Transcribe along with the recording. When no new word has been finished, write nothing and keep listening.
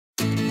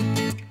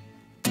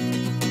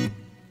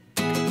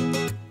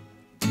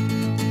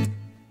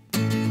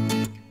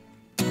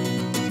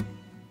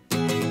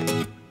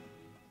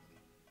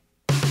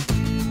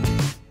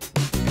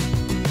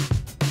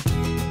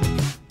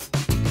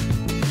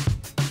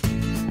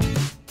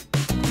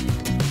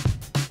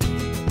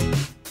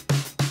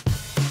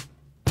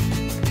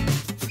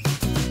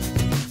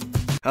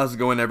How's it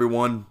going,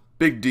 everyone?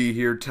 Big D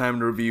here, time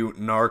to review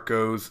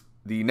Narcos,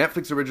 the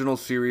Netflix original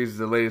series,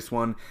 the latest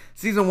one,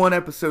 Season 1,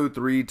 Episode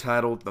 3,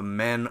 titled The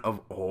Men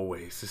of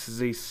Always. This is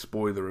a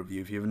spoiler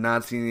review. If you have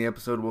not seen the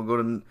episode, we'll go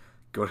to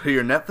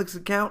your Netflix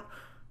account,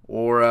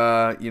 or,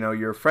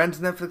 your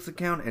friend's Netflix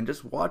account, and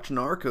just watch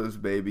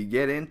Narcos, baby.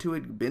 Get into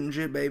it, binge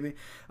it, baby.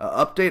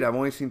 Update, I've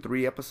only seen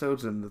 3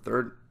 episodes, and the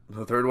third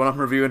one I'm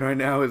reviewing right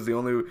now is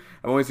I've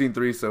only seen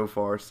 3 so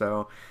far,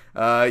 so,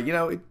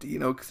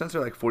 since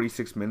they're like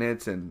 46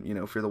 minutes,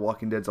 and, Fear the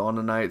Walking Dead's on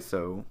tonight,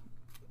 so,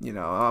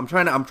 I'm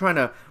trying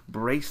to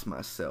brace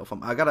myself.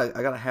 I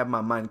gotta have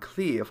my mind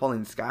clear.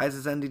 Falling Skies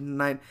is ending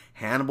tonight.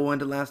 Hannibal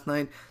ended last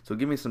night, so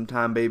give me some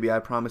time, baby. I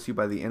promise you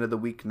by the end of the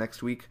week,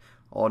 next week,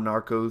 all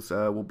Narcos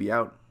will be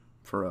out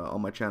for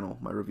on my channel,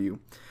 my review.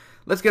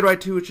 Let's get right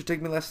to it. It should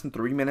take me less than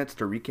 3 minutes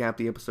to recap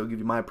the episode, give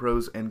you my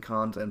pros and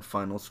cons, and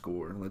final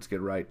score. Let's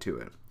get right to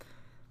it.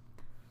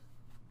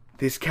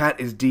 This cat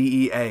is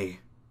DEA.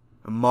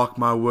 And mark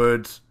my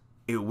words,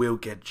 it will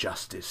get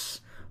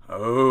justice.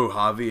 Oh,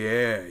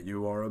 Javier,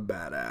 you are a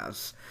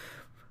badass.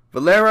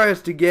 Valera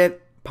is to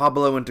get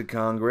Pablo into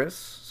Congress.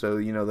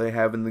 So, they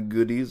have in the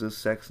goodies of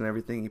sex and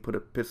everything. He put a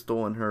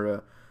pistol in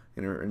her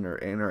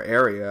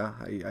area.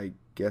 I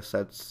guess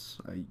that's,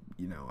 I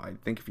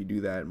think if you do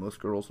that, most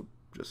girls will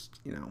just,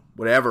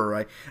 whatever.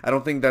 I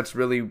don't think that's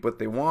really what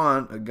they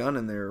want, a gun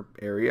in their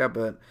area,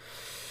 but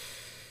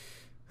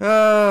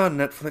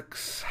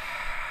Netflix.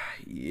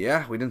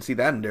 Yeah, we didn't see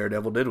that in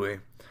Daredevil, did we?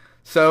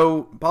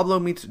 So Pablo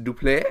meets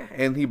Duplay,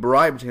 and he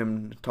bribed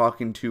him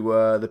talking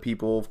to the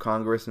people of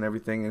Congress and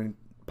everything, and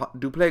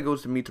Duplay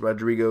goes to meet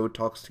Rodrigo,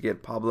 talks to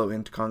get Pablo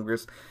into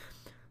Congress.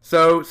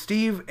 So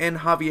Steve and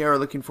Javier are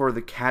looking for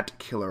the cat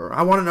killer.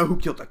 I want to know who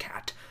killed the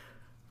cat.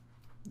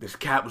 This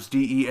cat was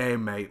DEA,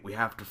 mate. We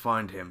have to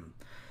find him.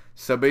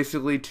 So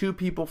basically, 2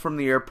 people from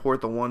the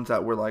airport, the ones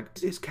that were like,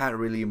 is this cat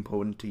really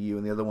important to you?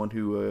 And the other one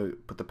who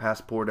put the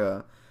passport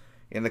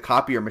in the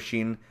copier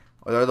machine,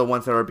 they're the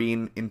ones that are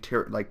being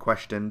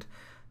questioned.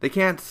 They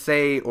can't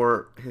say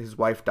or his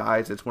wife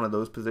dies. It's one of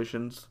those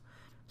positions.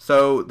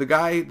 So the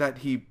guy that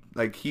he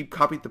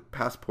copied the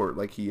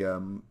passport, he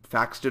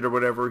faxed it or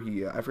whatever.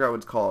 I forgot what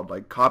it's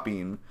called,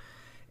 copying,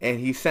 and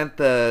he sent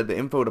the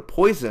info to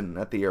Poison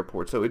at the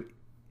airport. So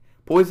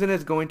Poison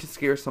is going to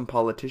scare some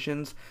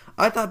politicians.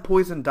 I thought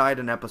Poison died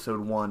in episode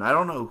 1. I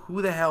don't know who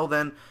the hell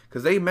then,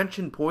 because they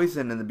mentioned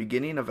Poison in the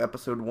beginning of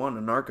episode 1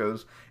 of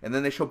Narcos, and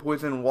then they show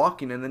Poison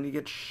walking, and then he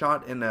gets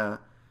shot in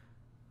what's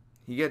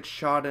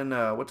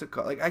it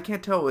called? I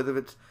can't tell if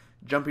it's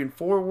jumping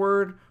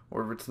forward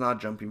or if it's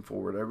not jumping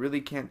forward. I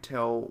really can't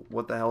tell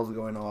what the hell's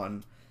going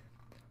on.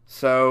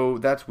 So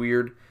that's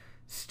weird.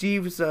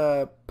 Steve's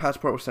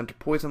passport was sent to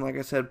Poison, like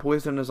I said.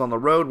 Poison is on the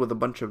road with a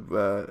bunch of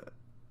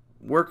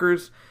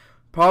workers.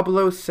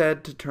 Pablo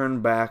said to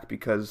turn back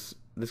because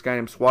this guy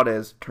named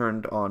Suarez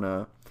turned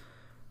on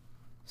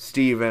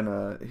Steve,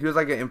 and he was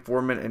like an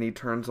informant, and he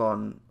turns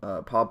on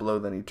Pablo,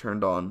 then he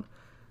turned on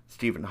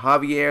Steve and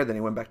Javier, then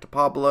he went back to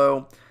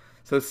Pablo.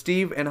 So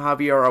Steve and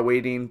Javier are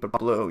waiting, but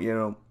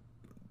Pablo,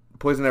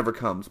 Poison never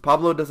comes.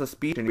 Pablo does a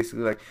speech, and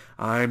basically like,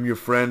 I'm your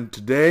friend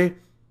today,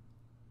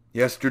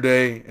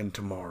 yesterday, and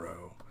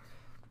tomorrow.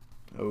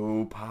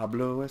 Oh,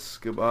 Pablo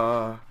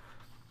Escobar.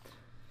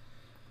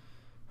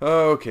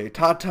 Okay,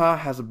 Tata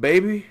has a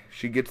baby.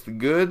 She gets the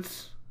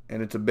goods,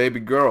 and it's a baby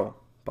girl.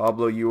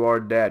 Pablo, you are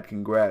dad.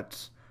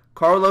 Congrats.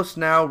 Carlos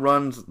now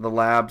runs the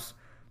labs.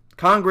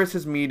 Congress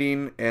is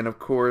meeting, and of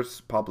course,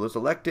 Pablo's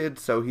elected,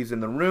 so he's in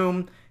the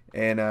room,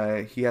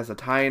 and he has a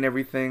tie and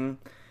everything.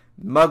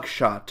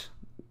 Mugshot.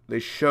 They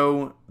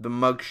show the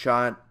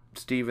mugshot.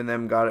 Steve and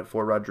them got it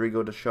for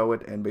Rodrigo to show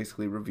it and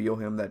basically reveal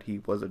him that he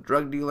was a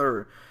drug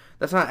dealer.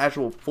 That's not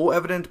actual full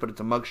evidence, but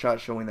it's a mugshot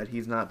showing that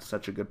he's not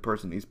such a good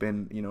person. He's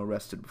been,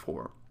 arrested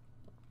before.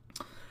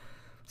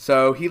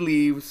 So he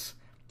leaves.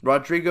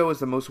 Rodrigo is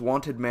the most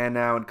wanted man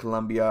now in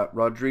Colombia.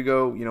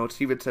 Rodrigo,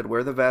 Steve had said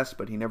wear the vest,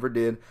 but he never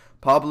did.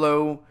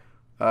 Pablo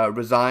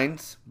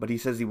resigns, but he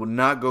says he will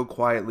not go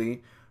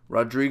quietly.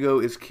 Rodrigo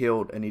is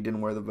killed, and he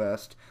didn't wear the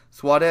vest.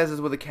 Suarez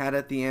is with a cat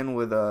at the end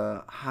with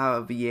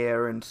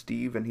Javier and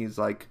Steve, and he's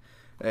like,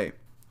 hey,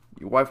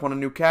 your wife want a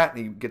new cat?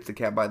 And he gets the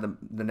cat by the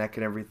neck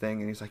and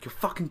everything, and he's like, you're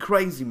fucking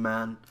crazy,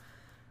 man.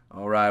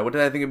 Alright, what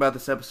did I think about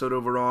this episode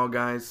overall,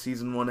 guys?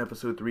 Season 1,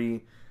 Episode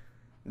 3,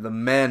 The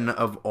Men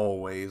of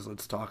Always.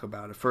 Let's talk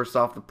about it. First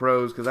off, the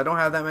pros, because I don't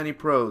have that many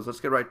pros. Let's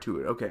get right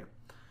to it. Okay.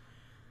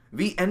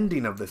 The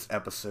ending of this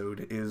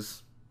episode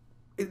is...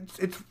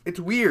 It's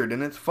weird,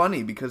 and it's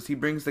funny, because he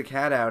brings the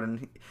cat out,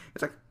 and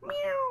it's like,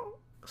 meow.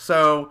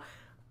 So...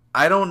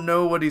 I don't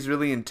know what he's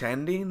really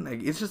intending.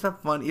 It's just a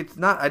fun. It's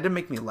not. It didn't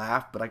make me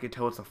laugh, but I could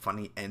tell it's a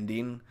funny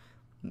ending.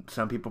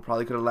 Some people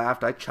probably could have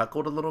laughed. I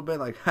chuckled a little bit,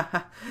 like,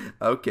 haha,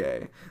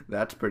 okay,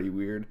 that's pretty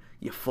weird.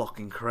 You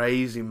fucking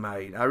crazy,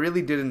 mate. I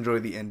really did enjoy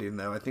the ending,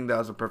 though. I think that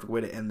was a perfect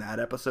way to end that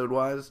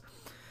episode-wise.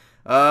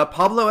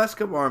 Pablo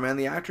Escobar, man,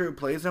 the actor who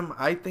plays him,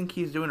 I think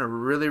he's doing a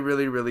really,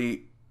 really,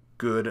 really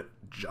good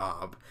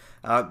job.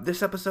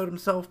 This episode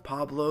himself,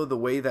 Pablo, the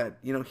way that,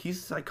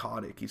 he's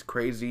psychotic, he's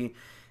crazy.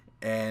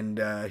 And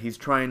he's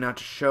trying not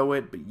to show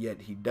it, but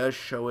yet he does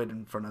show it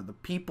in front of the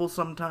people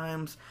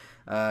sometimes.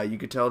 You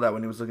could tell that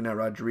when he was looking at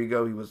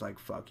Rodrigo, he was like,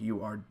 fuck,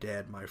 you are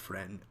dead, my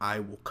friend. I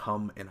will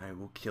come and I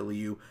will kill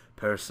you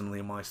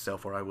personally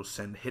myself, or I will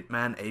send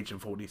Hitman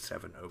Agent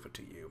 47 over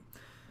to you.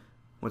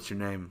 What's your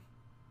name?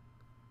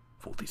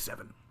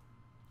 47.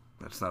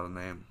 That's not a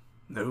name.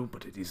 No,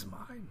 but it is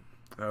mine.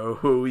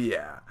 Oh,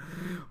 yeah.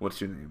 What's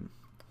your name?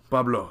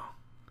 Pablo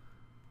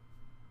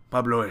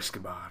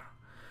Escobar.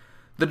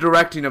 The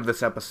directing of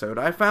this episode.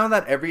 I found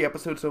that every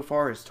episode so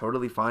far is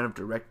totally fine of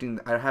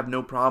directing. I have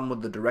no problem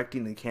with the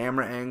directing, the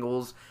camera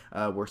angles,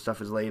 where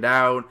stuff is laid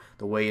out,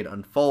 the way it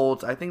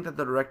unfolds. I think that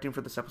the directing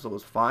for this episode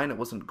was fine. It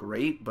wasn't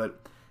great,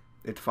 but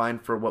it's fine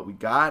for what we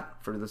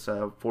got for this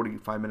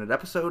 45-minute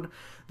episode.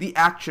 The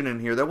action in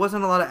here. There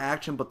wasn't a lot of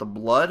action, but the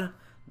blood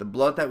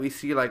that we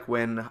see, like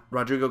when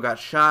Rodrigo got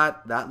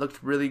shot, that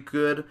looked really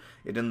good.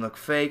 It didn't look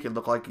fake. It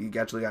looked like he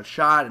actually got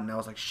shot, and I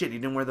was like, shit, he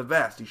didn't wear the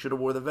vest. He should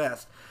have wore the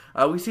vest.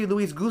 We see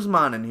Luis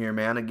Guzman in here,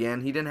 man.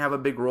 Again, he didn't have a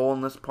big role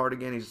in this part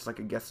again. He's just like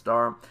a guest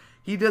star.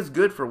 He does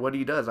good for what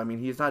he does. I mean,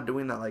 he's not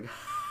doing that like...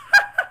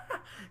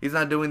 he's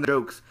not doing the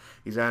jokes.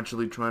 He's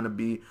actually trying to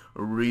be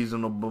a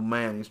reasonable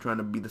man. He's trying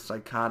to be the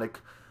psychotic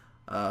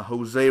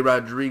Jose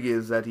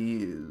Rodriguez that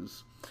he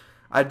is.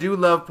 I do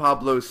love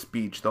Pablo's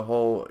speech, the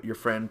whole your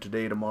friend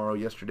today, tomorrow,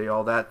 yesterday,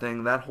 all that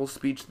thing. That whole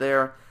speech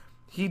there,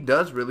 he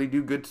does really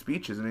do good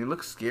speeches, and he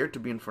looks scared to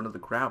be in front of the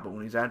crowd. But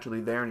when he's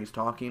actually there and he's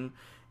talking,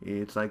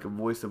 it's like a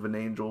voice of an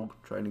angel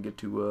trying to get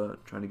to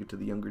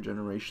the younger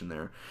generation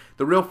there.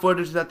 The real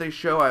footage that they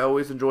show, I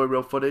always enjoy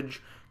real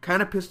footage.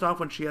 Kind of pissed off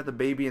when she had the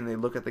baby and they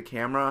look at the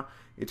camera.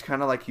 It's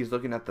kind of like he's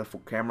looking at the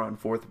camera on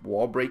fourth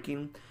wall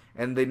breaking,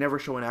 and they never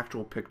show an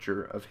actual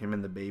picture of him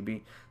and the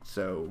baby.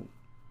 So,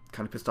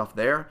 kind of pissed off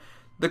there.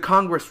 The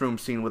Congress room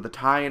scene with the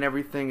tie and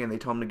everything, and they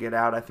told him to get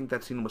out. I think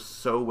that scene was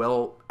so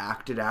well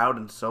acted out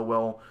and so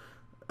well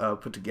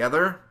put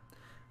together.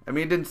 I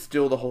mean, it didn't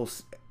steal the whole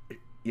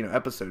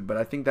episode, but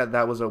I think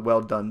that was a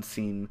well done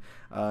scene.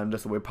 And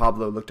just the way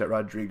Pablo looked at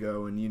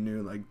Rodrigo, and you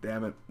knew, like,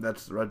 damn it,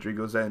 that's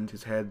Rodrigo's end.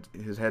 His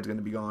head's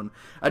gonna be gone.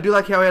 I do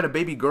like how he had a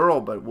baby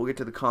girl, but we'll get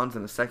to the cons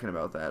in a second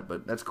about that.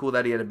 But that's cool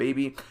that he had a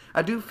baby.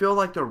 I do feel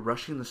like they're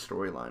rushing the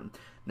storyline.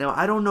 Now,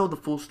 I don't know the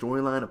full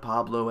storyline of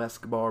Pablo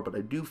Escobar, but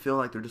I do feel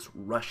like they're just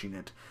rushing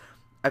it.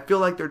 I feel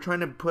like they're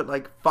trying to put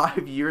like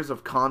 5 years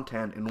of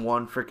content in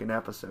one freaking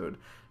episode.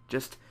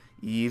 Just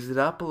ease it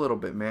up a little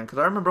bit, man. Because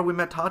I remember we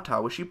met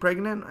Tata. Was she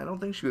pregnant? I don't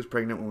think she was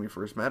pregnant when we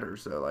first met her.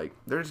 So, like,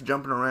 they're just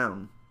jumping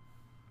around.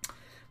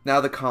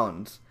 Now, the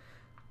cons.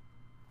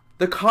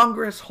 The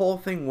Congress whole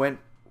thing went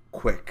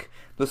quick.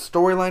 The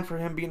storyline for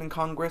him being in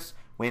Congress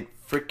went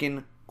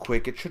freaking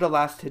quick. It should have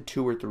lasted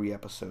 2 or 3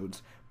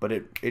 episodes. But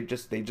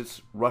they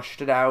just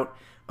rushed it out.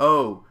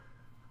 Oh,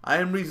 I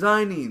am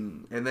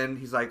resigning. And then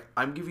he's like,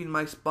 I'm giving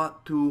my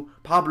spot to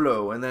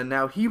Pablo. And then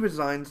now he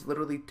resigns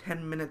literally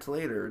 10 minutes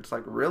later. It's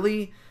like,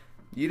 really?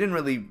 You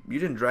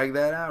didn't drag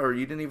that out, or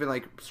you didn't even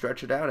like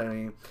stretch it out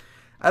any.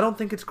 I don't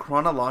think it's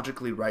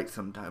chronologically right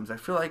sometimes. I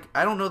feel like,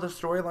 I don't know the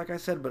story like I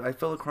said, but I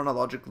feel like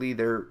chronologically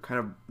they're kind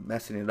of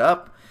messing it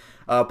up.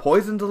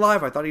 Poison's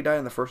alive. I thought he died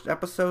in the first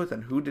episode.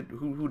 And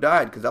who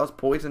died? Because that was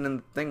Poison in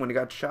the thing when he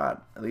got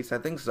shot. At least I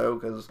think so,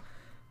 because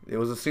it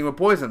was a scene with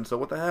Poison. So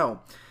what the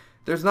hell?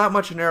 There's not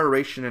much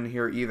narration in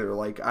here either.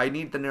 Like, I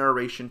need the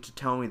narration to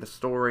tell me the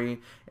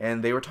story.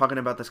 And they were talking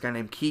about this guy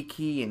named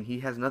Kiki, and he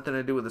has nothing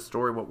to do with the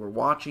story what we're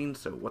watching.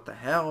 So what the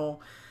hell?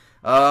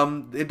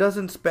 It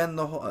doesn't spend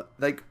the whole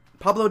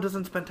Pablo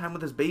doesn't spend time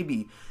with his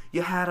baby.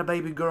 You had a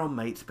baby girl,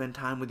 mate. Spend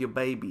time with your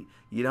baby.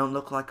 You don't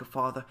look like a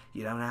father.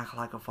 You don't act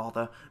like a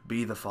father.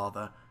 Be the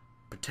father.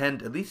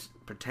 At least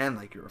pretend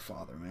like you're a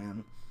father,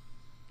 man.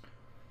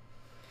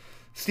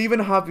 Steve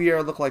and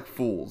Javier look like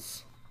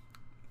fools.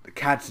 The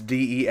cat's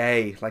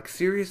DEA. Like,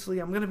 seriously,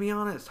 I'm going to be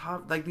honest.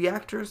 Like, the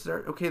actors,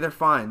 they're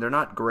fine. They're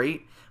not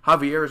great.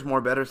 Javier is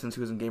more better since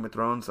he was in Game of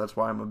Thrones. That's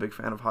why I'm a big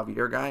fan of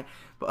Javier guy.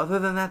 But other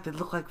than that, they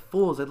look like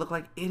fools. They look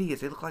like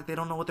idiots. They look like they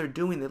don't know what they're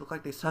doing. They look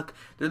like they suck.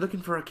 They're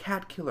looking for a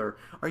cat killer.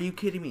 Are you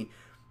kidding me?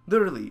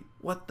 Literally,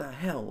 what the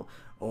hell?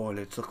 Oh,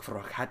 let's look for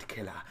a cat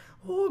killer.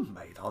 Oh,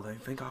 mate, I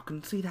don't think I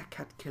can see that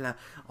cat killer.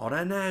 I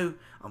don't know.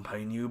 I'm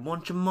paying you a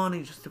bunch of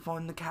money just to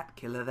find the cat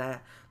killer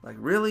there. Like,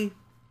 really?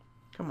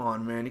 Come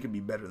on, man. You could be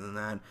better than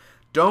that.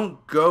 They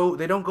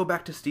don't go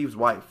back to Steve's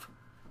wife.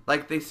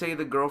 Like, they say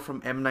the girl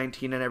from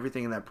M19 and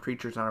everything, and that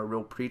preacher's not a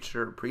real priest,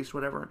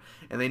 whatever,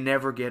 and they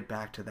never get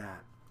back to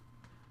that.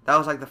 That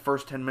was like the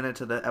first 10 minutes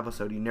of the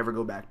episode. You never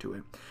go back to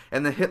it.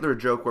 And the Hitler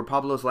joke where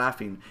Pablo's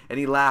laughing, and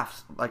he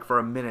laughs like for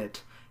a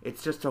minute.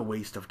 It's just a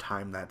waste of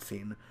time, that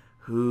scene.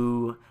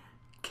 Who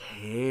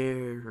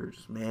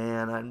cares,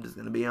 man? I'm just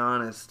going to be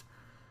honest.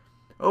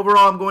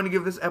 Overall, I'm going to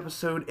give this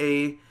episode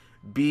a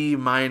B-,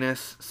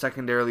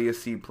 secondarily a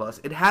C+.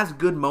 It has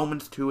good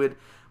moments to it,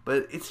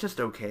 but it's just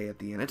okay at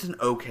the end. It's an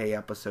okay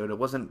episode. It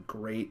wasn't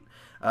great.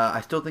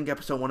 I still think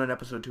episode 1 and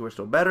episode 2 are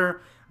still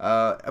better.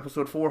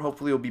 Episode 4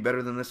 hopefully will be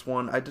better than this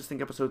one. I just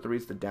think episode 3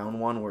 is the down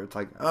one, where it's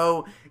like,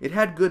 oh, it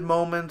had good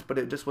moments, but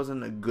it just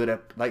wasn't a good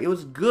like, it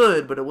was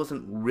good, but it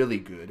wasn't really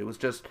good. It was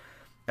just,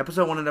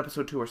 episode 1 and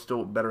episode 2 are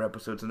still better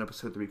episodes than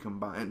episode 3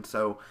 combined.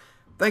 So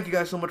thank you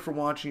guys so much for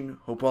watching.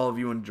 Hope all of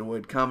you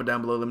enjoyed. Comment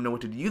down below. Let me know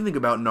what did you think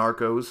about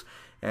Narcos.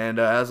 And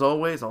as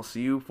always, I'll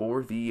see you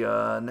for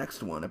the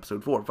next one.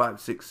 Episode 4, 5,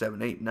 6,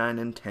 7, 8, 9,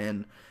 and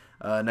 10.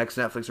 Next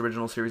Netflix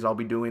original series I'll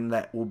be doing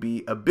that will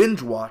be a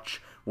binge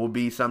watch. Will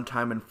be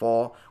sometime in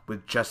fall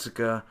with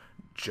Jessica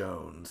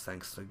Jones.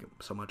 Thanks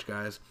so much,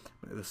 guys.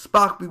 May the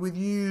Spock be with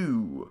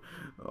you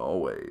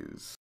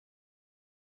always.